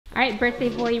right, birthday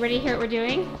boy, you ready to hear what we're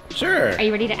doing? Sure. Are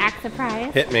you ready to act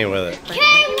surprised? Hit me with it.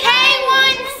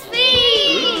 K1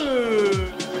 speed! Ooh.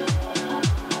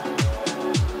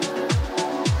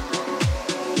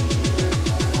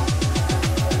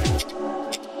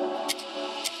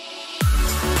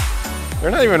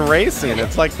 They're not even racing.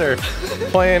 It's like they're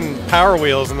playing Power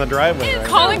Wheels in the driveway. Right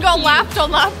Colin got lapped on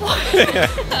lap one.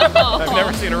 I've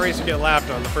never seen a racer get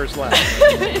lapped on the first lap.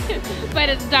 But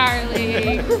it's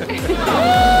darling.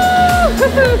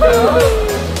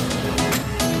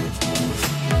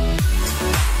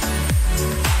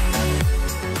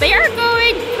 They are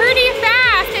going pretty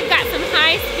fast. They've got some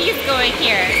high speeds going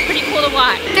here. It's pretty cool to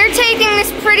watch. They're taking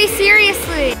this pretty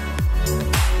seriously.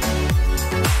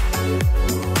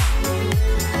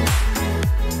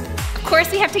 Of course,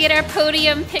 we have to get our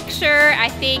podium picture. I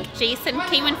think Jason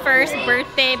came in first.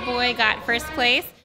 Birthday boy got first place.